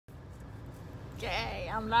Okay,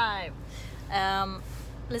 I'm live.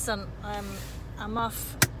 Listen, I'm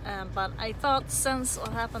off, but I thought since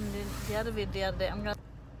what happened in the other video, I'm gonna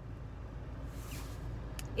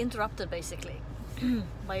interrupted basically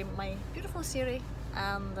by my beautiful Siri,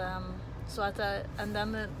 and and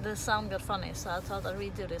then the sound got funny, so I thought I'd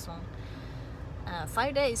redo this one.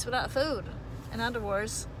 5 days without food. In other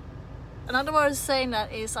words, saying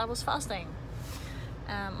that is I was fasting.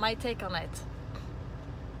 My take on it.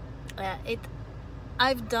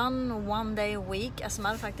 I've done 1 day a week. As a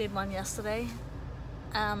matter of fact, I did one yesterday,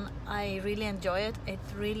 and I really enjoy it. It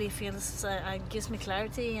really feels, it gives me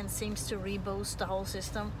clarity and seems to reboost the whole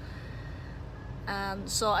system. And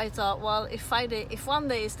so I thought, well, if 1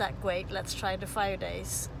 day is that great, let's try the 5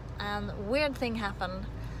 days. And weird thing happened.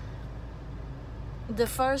 The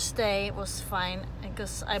first day was fine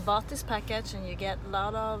because I bought this package, and you get a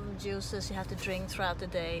lot of juices you have to drink throughout the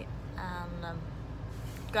day, and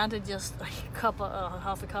granted just like a cup of,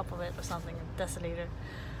 half a cup of it or something, a deciliter.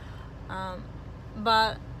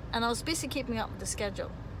 And I was busy keeping up with the schedule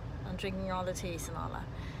and drinking all the teas and all that.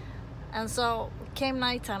 And so came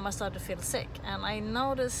nighttime, I started to feel sick, and I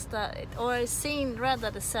noticed that read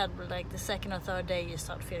that it said like the second or third day you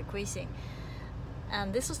start to feel queasy.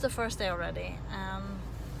 And this was the first day already, and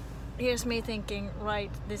here's me thinking,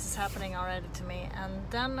 right, this is happening already to me. And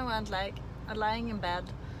then I went like lying in bed,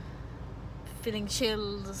 feeling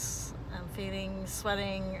chills and feeling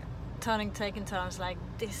sweating, taking turns like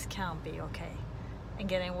this can't be okay, and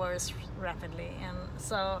getting worse rapidly. And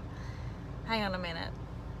so hang on a minute,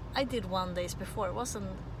 I did 1 day before, it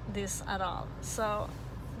wasn't this at all. So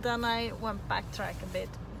then I went backtrack a bit.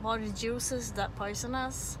 What are the juices that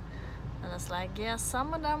poisonous? And it's like, yeah,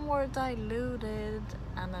 some of them were diluted.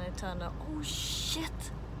 And then it turned out, oh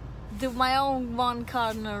shit, my own one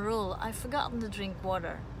cardinal rule, I've forgotten to drink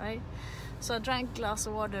water, right? So I drank a glass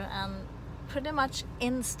of water, and pretty much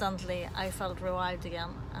instantly I felt revived again.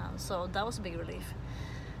 So that was a big relief.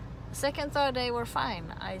 Second, third day were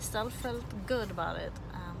fine. I still felt good about it.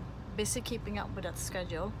 Busy keeping up with that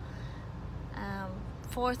schedule.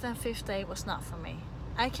 Fourth and fifth day was not for me.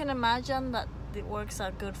 I can imagine that it works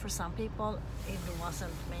out good for some people. It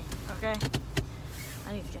wasn't me. Okay,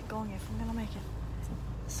 I need to get going if I'm gonna make it.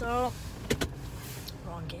 So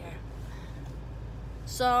wrong gear.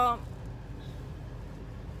 So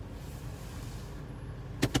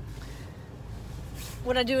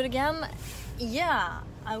would I do it again? Yeah,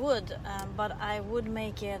 I would, but I would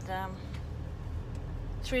make it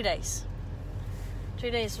 3 days.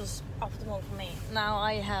 3 days was optimal for me. Now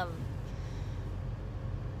I have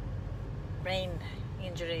brain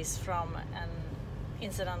injuries from an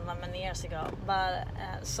incident many years ago, but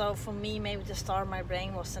so for me maybe the start of my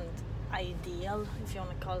brain wasn't ideal, if you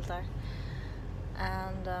want to call it that.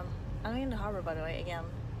 And I'm in the harbor, by the way, again.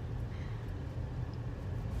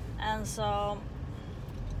 And so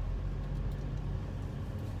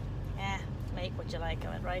make what you like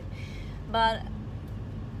of it, right? But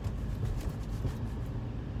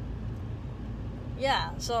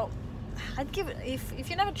yeah, so I'd give it, if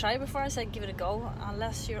you never tried before, I said give it a go.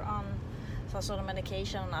 Unless you're on some sort of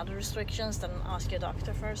medication and other restrictions, then ask your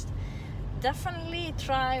doctor first. Definitely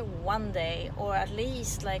try 1 day, or at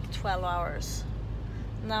least like 12 hours.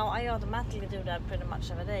 Now I automatically do that pretty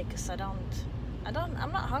much every day, because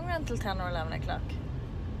I'm not hungry until 10 or 11 o'clock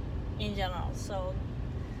in general. So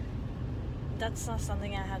that's not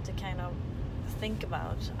something I have to kind of think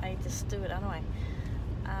about. I just do it anyway.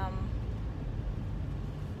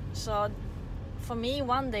 So for me,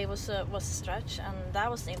 1 day was a stretch, and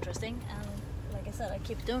that was interesting. And like I said, I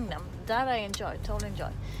keep doing them. That I enjoy, totally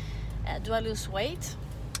enjoy. Do I lose weight?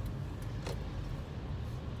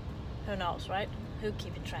 Who knows, right? Who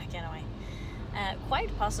keeping track anyway?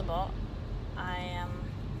 Quite possible.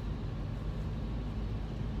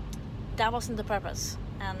 That wasn't the purpose.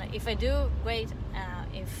 And if I do, great.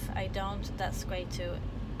 If I don't, that's great too.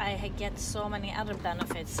 I get so many other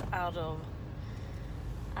benefits out of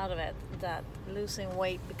it that losing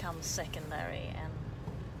weight becomes secondary. And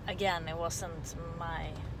again, it wasn't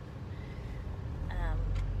my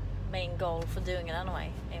main goal for doing it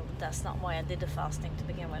anyway. That's not why I did the fasting to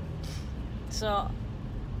begin with. So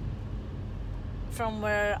from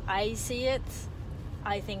where I see it,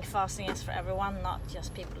 I think fasting is for everyone, not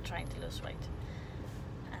just people trying to lose weight.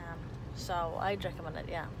 So I'd recommend it,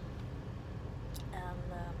 yeah. And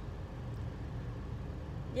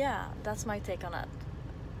yeah, that's my take on it.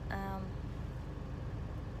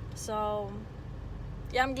 So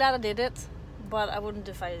yeah, I'm glad I did it, but I wouldn't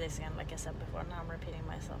do 5 days again, like I said before. Now I'm repeating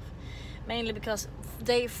myself, mainly because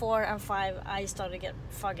day 4 and 5 I started to get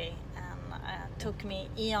foggy, and it took me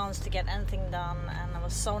eons to get anything done, and I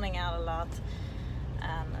was zoning out a lot.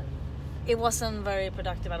 and it wasn't very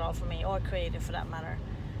productive at all for me, or creative for that matter.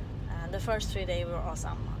 And the first 3 days were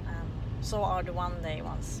awesome, and so are the 1 day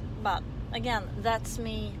ones. But again, that's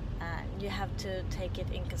me. You have to take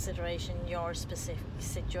it in consideration, your specific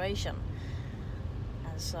situation.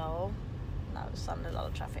 And so now there's suddenly a lot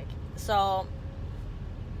of traffic. So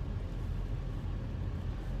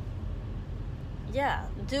yeah,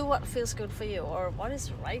 do what feels good for you, or what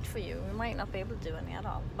is right for you. You might not be able to do any at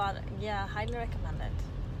all, but yeah, highly recommend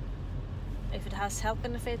it. If it has health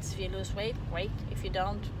benefits, if you lose weight, great. If you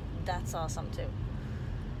don't, that's awesome too.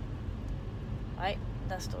 Right?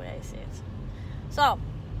 That's the way I see it. So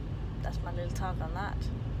that's my little talk on that.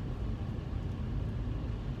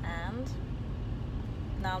 And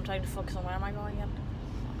now I'm trying to focus on where am I going again.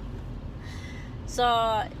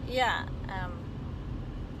 So yeah,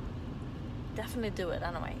 definitely do it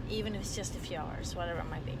anyway, even if it's just a few hours, whatever it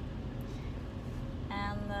might be.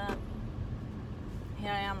 And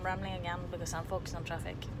here I am rambling again because I'm focused on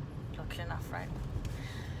traffic. Luckily enough, right?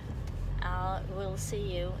 I will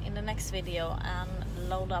see you in the next video and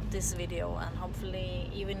load up this video, and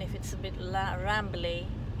hopefully, even if it's a bit rambly,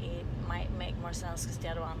 it might make more sense because the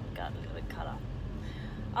other one got a little bit cut off.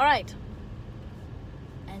 Alright,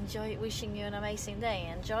 wishing you an amazing day.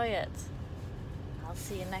 Enjoy it. I'll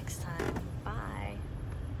see you next time. Bye.